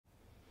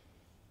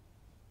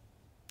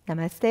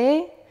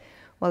Namaste.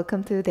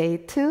 Welcome to day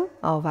 2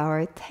 of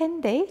our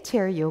 10-day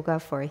chair yoga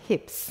for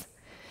hips.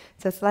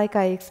 Just like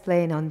I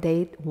explained on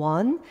day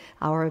 1,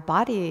 our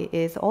body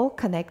is all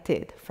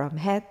connected from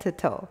head to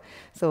toe.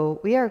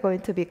 So we are going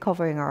to be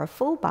covering our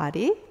full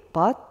body,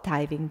 but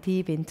diving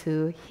deep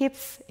into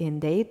hips in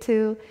day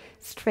 2,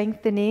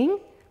 strengthening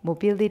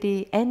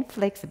mobility and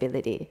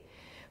flexibility.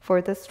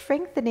 For the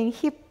strengthening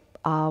hip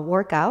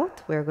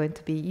workout, we're going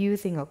to be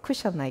using a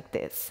cushion like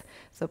this.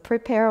 So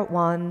prepare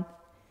one.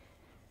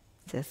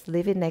 Just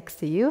leave it next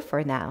to you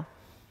for now.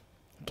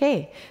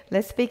 Okay,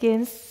 let's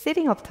begin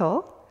sitting up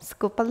tall.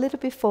 Scoop a little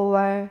bit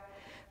forward,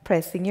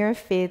 pressing your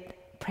feet,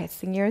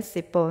 pressing your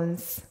sit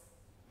bones,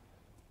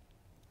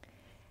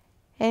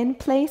 and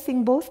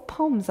placing both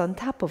palms on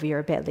top of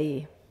your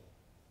belly.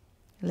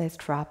 Let's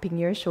drop in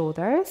your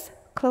shoulders,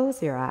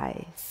 close your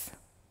eyes.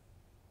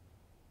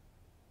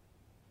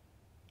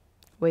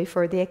 Wait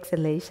for the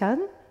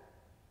exhalation.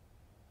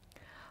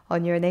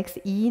 On your next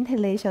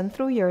inhalation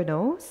through your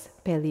nose,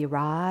 belly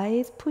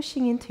rise,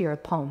 pushing into your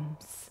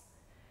palms.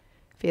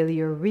 Feel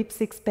your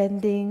ribs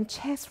expanding,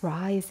 chest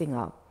rising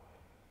up.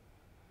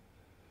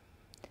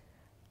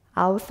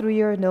 Out through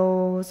your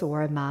nose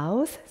or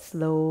mouth,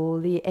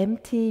 slowly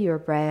empty your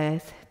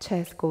breath.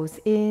 Chest goes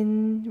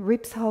in,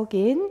 ribs hug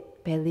in,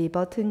 belly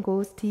button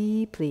goes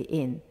deeply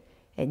in,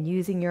 and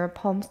using your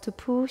palms to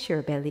push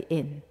your belly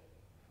in.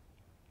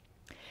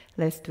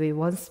 Let's do it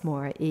once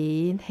more.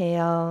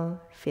 Inhale,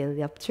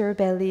 fill up your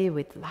belly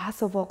with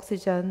lots of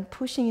oxygen,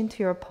 pushing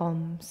into your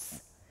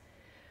palms.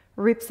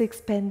 Ribs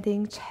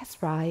expanding, chest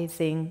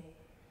rising.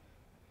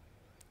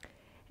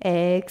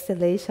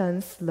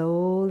 Exhalation,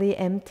 slowly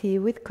empty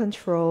with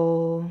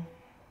control.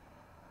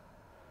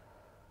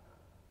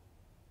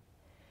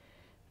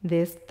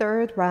 This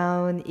third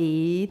round,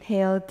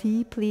 inhale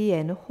deeply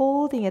and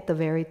holding at the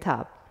very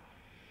top.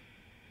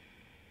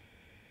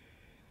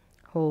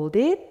 Hold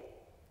it.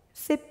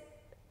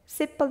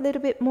 Sip a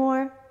little bit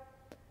more.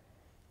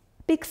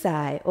 Big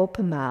sigh,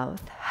 open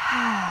mouth.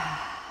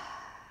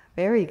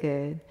 Very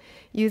good.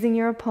 Using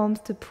your palms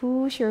to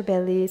push your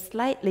belly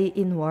slightly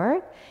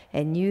inward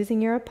and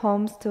using your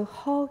palms to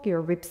hug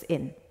your ribs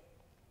in.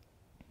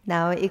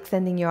 Now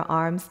extending your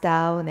arms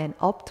down and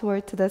up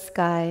toward to the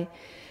sky.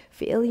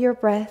 Feel your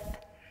breath.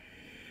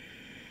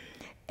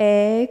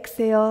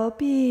 Exhale,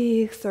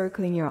 big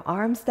circling your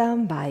arms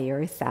down by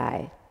your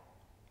side.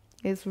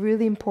 It's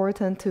really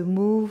important to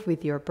move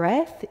with your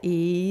breath.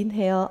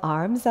 Inhale,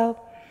 arms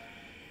up.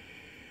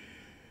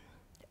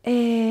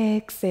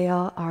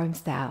 Exhale, arms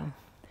down.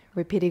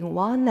 Repeating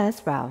one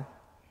last round.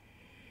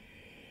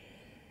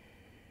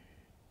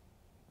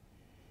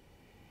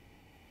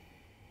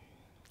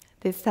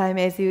 This time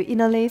as you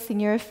interlacing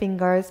your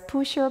fingers,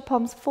 push your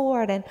palms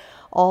forward and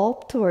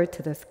up toward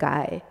to the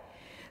sky.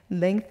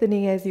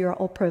 Lengthening as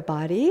your upper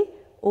body,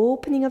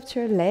 opening up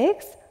your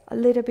legs a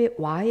little bit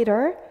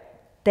wider,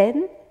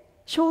 then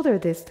shoulder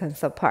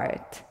distance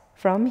apart.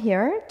 From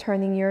here,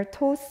 turning your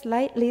toes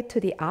slightly to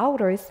the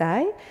outer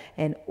side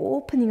and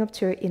opening up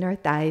to your inner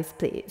thighs,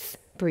 please.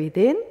 Breathe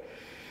in.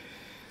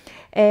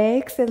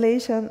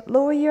 Exhalation,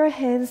 lower your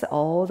hands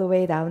all the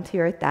way down to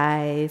your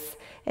thighs.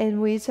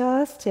 And we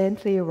just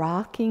gently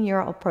rocking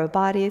your upper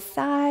body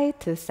side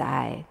to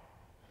side.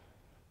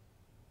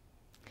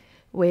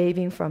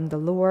 Waving from the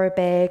lower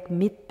back,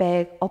 mid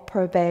back,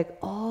 upper back,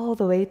 all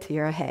the way to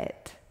your head.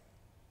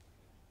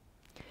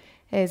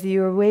 As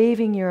you're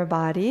waving your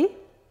body,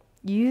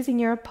 using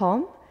your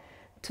palm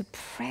to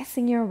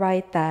pressing your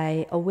right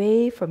thigh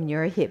away from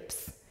your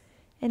hips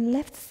and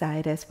left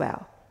side as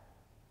well.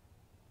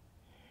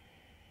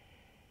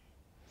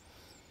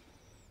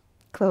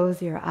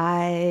 Close your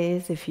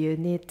eyes if you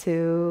need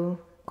to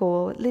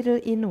go a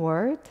little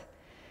inward.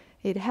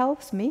 It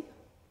helps me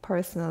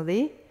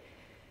personally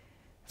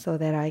so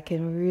that I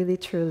can really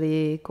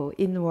truly go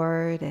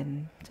inward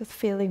and just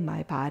feeling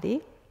my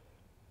body.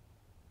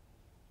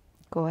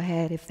 Go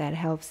ahead if that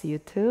helps you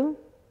too.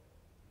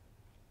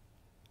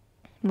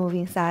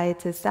 Moving side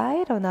to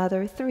side,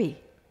 another 3,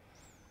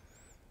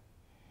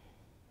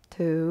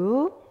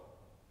 2,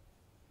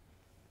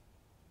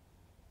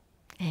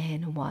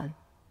 and 1.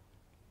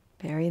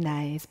 Very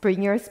nice.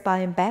 Bring your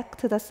spine back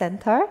to the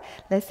center.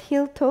 Let's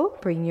heel toe.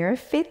 Bring your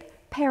feet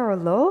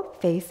parallel,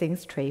 facing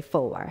straight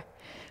forward.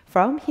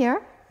 From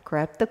here,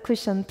 grab the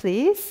cushion,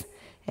 please.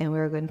 And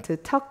we're going to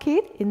tuck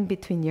it in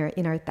between your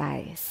inner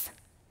thighs.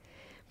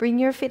 Bring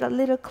your feet a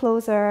little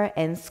closer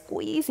and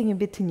squeezing in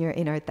between your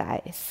inner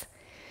thighs.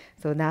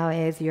 So now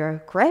as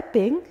you're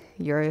grabbing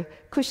your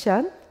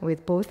cushion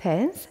with both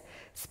hands,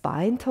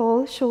 spine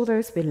tall,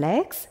 shoulders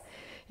relaxed,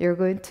 you're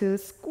going to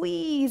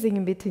squeezing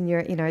in between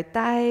your inner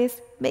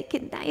thighs, make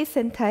it nice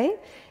and tight,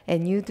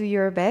 and you do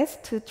your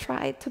best to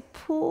try to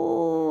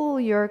pull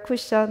your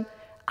cushion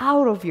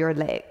out of your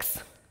legs.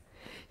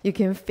 You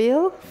can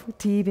feel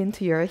deep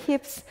into your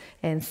hips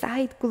and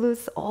side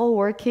glutes all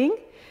working.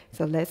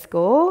 So let's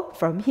go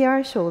from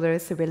here,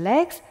 shoulders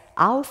relax,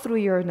 out through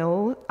your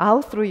nose,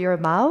 out through your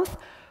mouth.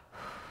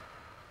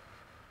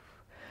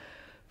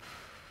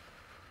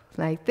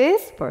 Like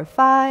this for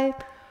 5,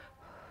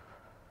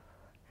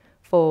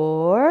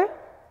 4,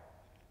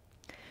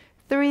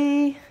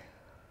 3,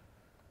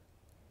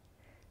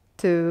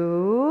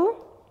 2,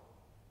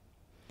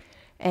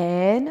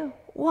 and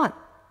 1.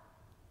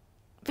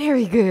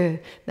 Very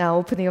good. Now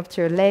opening up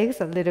to your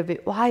legs a little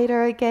bit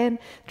wider again.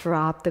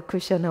 Drop the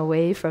cushion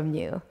away from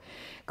you.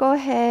 Go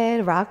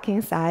ahead,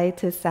 rocking side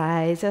to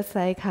side, just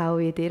like how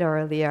we did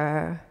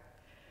earlier.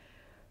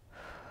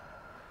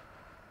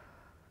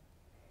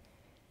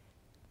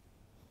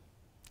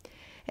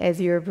 As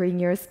you bring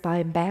your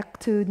spine back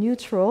to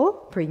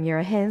neutral, bring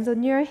your hands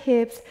on your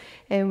hips,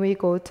 and we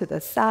go to the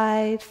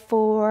side,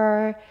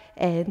 forward,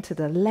 and to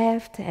the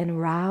left,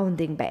 and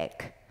rounding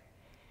back.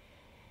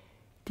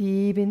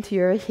 Deep into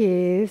your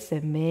hips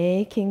and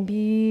making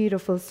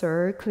beautiful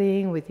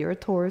circling with your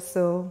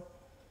torso.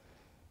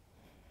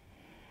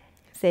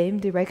 Same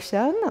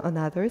direction,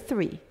 another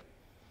 3,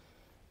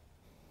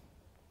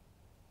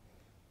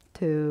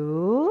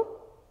 2,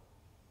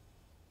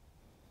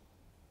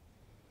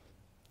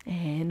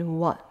 and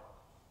 1.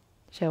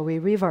 Shall we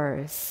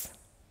reverse?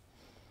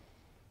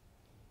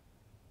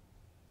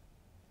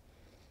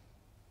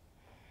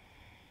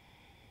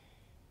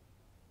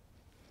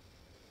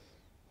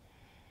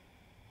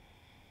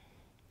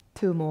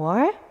 Two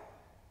more.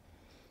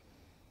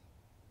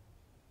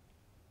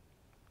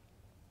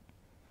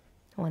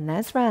 One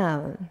last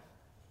round.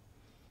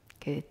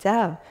 Good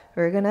job.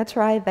 We're gonna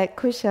try that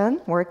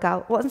cushion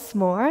workout once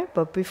more,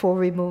 but before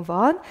we move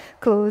on,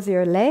 close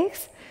your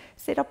legs.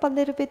 Sit up a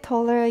little bit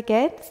taller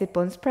again, sit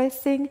bones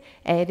pressing,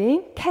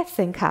 adding cats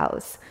and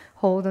cows.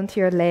 Hold onto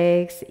your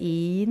legs,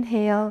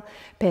 inhale,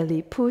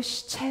 belly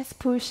push, chest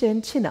push,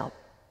 and chin up.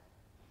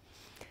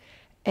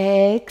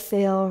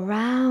 Exhale,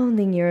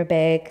 rounding your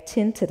back,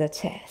 chin to the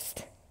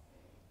chest.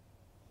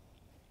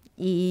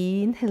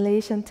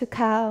 Inhalation to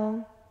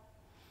cow.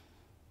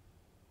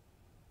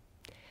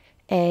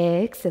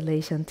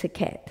 Exhalation to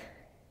cat.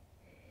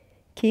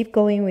 Keep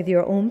going with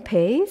your own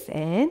pace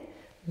and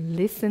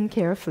listen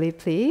carefully,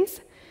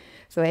 please.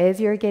 So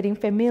as you're getting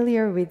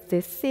familiar with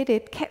this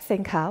seated cats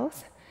and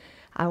cows,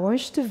 I want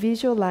you to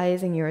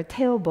visualizing your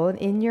tailbone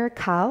in your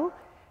cow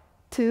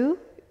to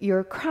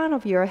your crown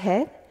of your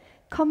head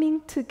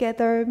coming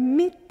together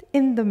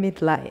in the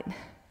midline.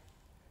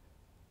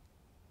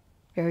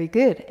 Very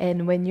good.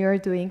 And when you're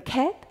doing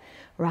cat,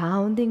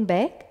 rounding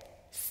back,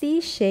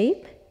 C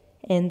shape,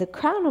 and the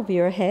crown of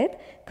your head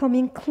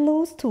coming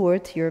close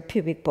towards your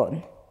pubic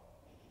bone.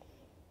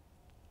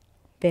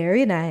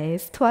 Very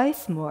nice.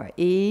 Twice more.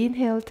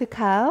 Inhale to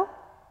cow.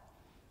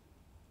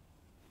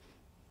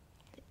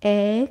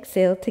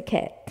 Exhale to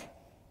cat.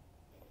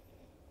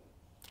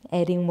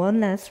 Adding one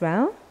last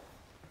round.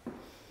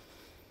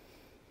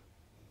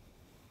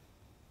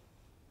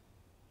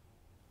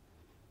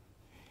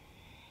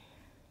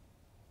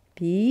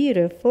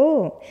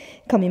 Beautiful.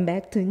 Coming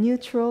back to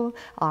neutral,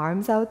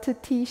 arms out to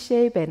T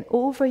shape and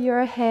over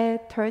your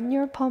head. Turn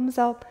your palms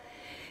up,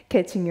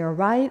 catching your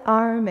right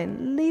arm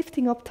and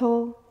lifting up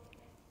tall.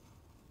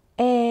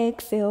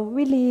 Exhale,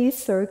 release,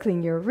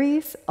 circling your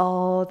wrists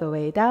all the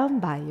way down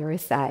by your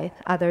side.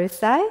 Other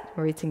side,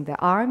 reaching the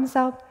arms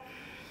up,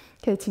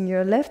 catching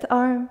your left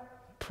arm,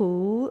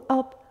 pull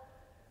up,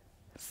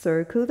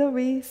 circle the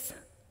wrist,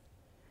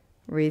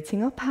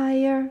 reaching up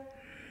higher.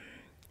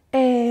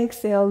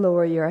 Exhale,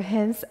 lower your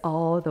hands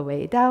all the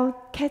way down,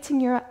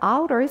 catching your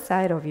outer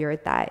side of your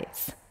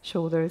thighs.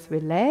 Shoulders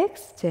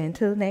relax,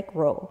 gentle neck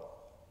roll.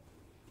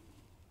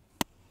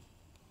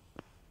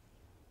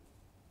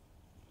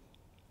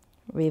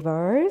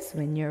 Reverse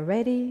when you're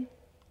ready.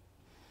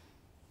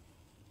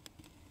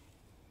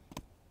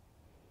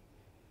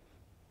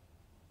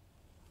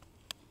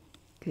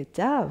 Good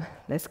job.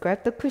 Let's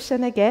grab the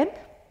cushion again.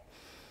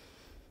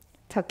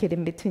 Tuck it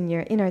in between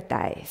your inner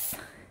thighs.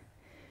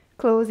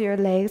 Close your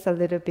legs a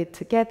little bit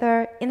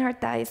together, inner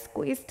thighs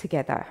squeeze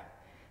together.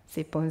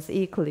 Sit bones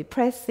equally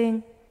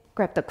pressing.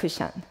 Grab the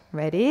cushion.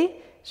 Ready?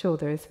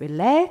 Shoulders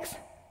relax.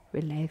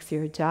 Relax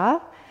your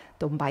jaw.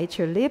 Don't bite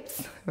your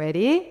lips.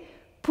 Ready?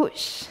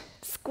 Push.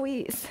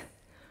 Squeeze.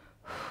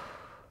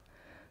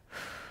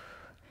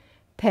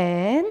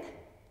 10,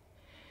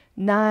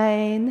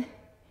 9,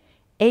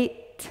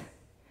 8,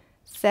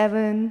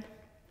 7,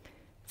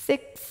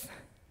 6,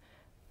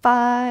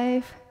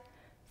 5,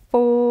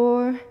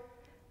 4,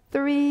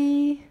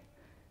 3,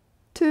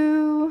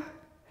 2,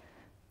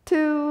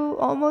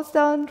 almost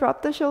done.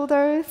 Drop the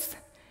shoulders.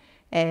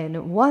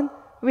 And 1,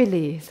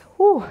 release.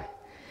 Whew.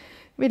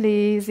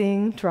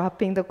 Releasing,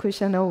 dropping the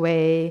cushion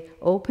away,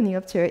 opening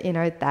up to your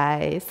inner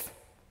thighs.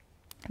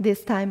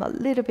 This time a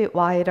little bit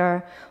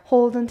wider.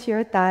 Hold onto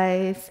your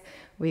thighs.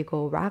 We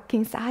go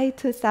rocking side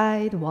to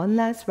side. One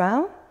last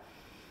round.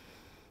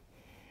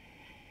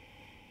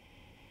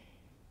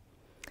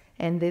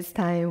 And this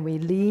time we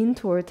lean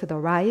toward to the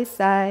right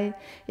side.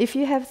 If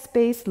you have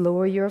space,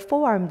 lower your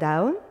forearm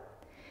down.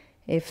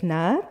 If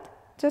not,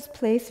 just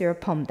place your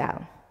palm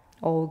down.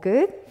 All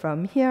good.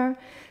 From here,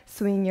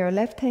 swing your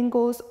left hand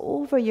goes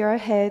over your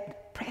head,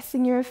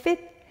 pressing your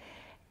feet.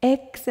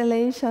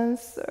 Exhalation,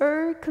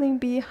 circling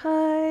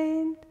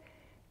behind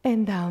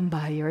and down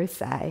by your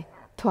side.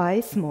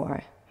 Twice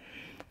more.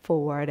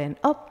 Forward and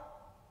up.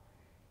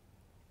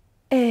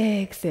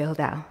 Exhale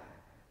down.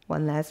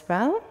 One last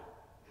round.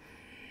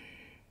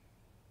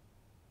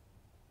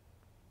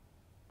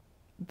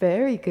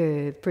 Very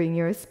good. Bring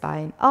your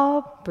spine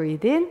up.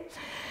 Breathe in.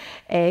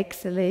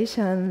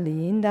 Exhalation.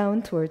 Lean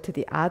down toward to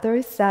the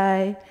other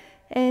side.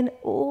 And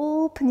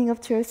opening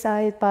up to your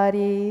side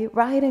body.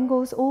 Right hand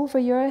goes over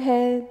your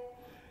head.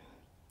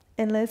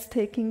 And let's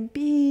take in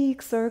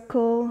big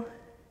circle.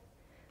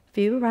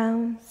 Few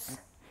rounds.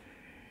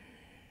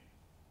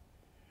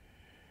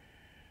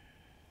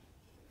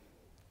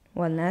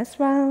 One last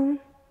round.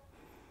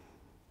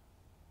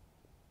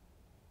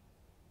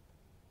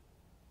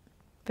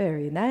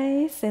 Very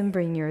nice. And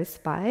bring your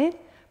spine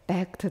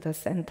back to the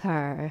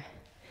center.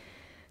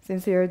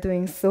 Since we are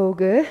doing so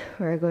good,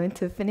 we're going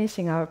to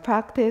finishing our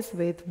practice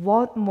with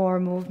one more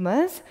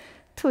movement.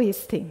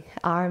 Twisting.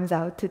 Arms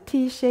out to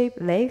T-shape,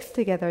 legs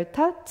together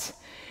touch.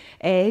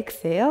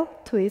 Exhale,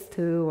 twist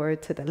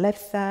toward to the left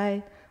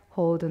side.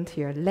 Hold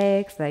onto your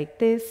legs like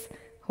this.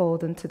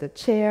 Hold onto the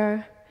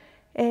chair.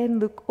 And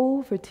look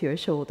over to your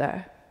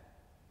shoulder.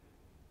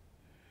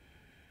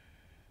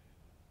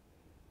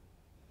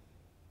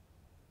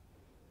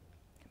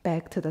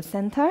 Back to the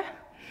center.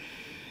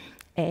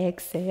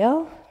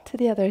 Exhale to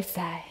the other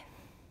side.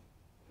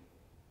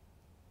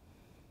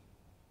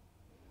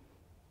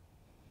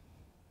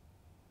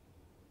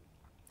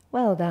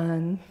 Well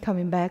done.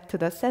 Coming back to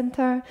the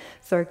center,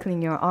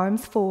 circling your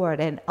arms forward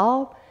and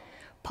up.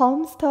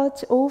 Palms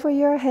touch over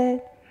your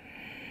head.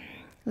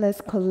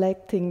 Let's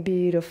collecting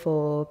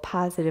beautiful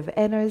positive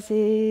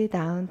energy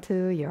down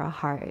to your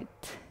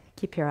heart.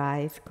 Keep your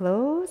eyes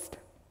closed.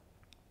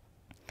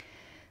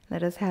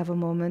 Let us have a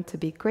moment to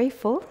be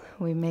grateful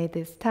we made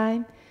this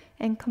time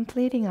and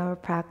completing our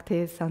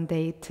practice on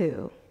day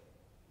 2.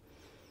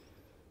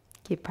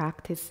 Keep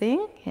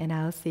practicing and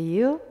I'll see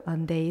you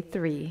on day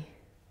 3.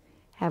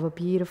 Have a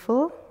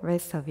beautiful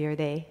rest of your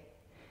day.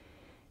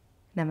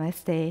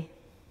 Namaste.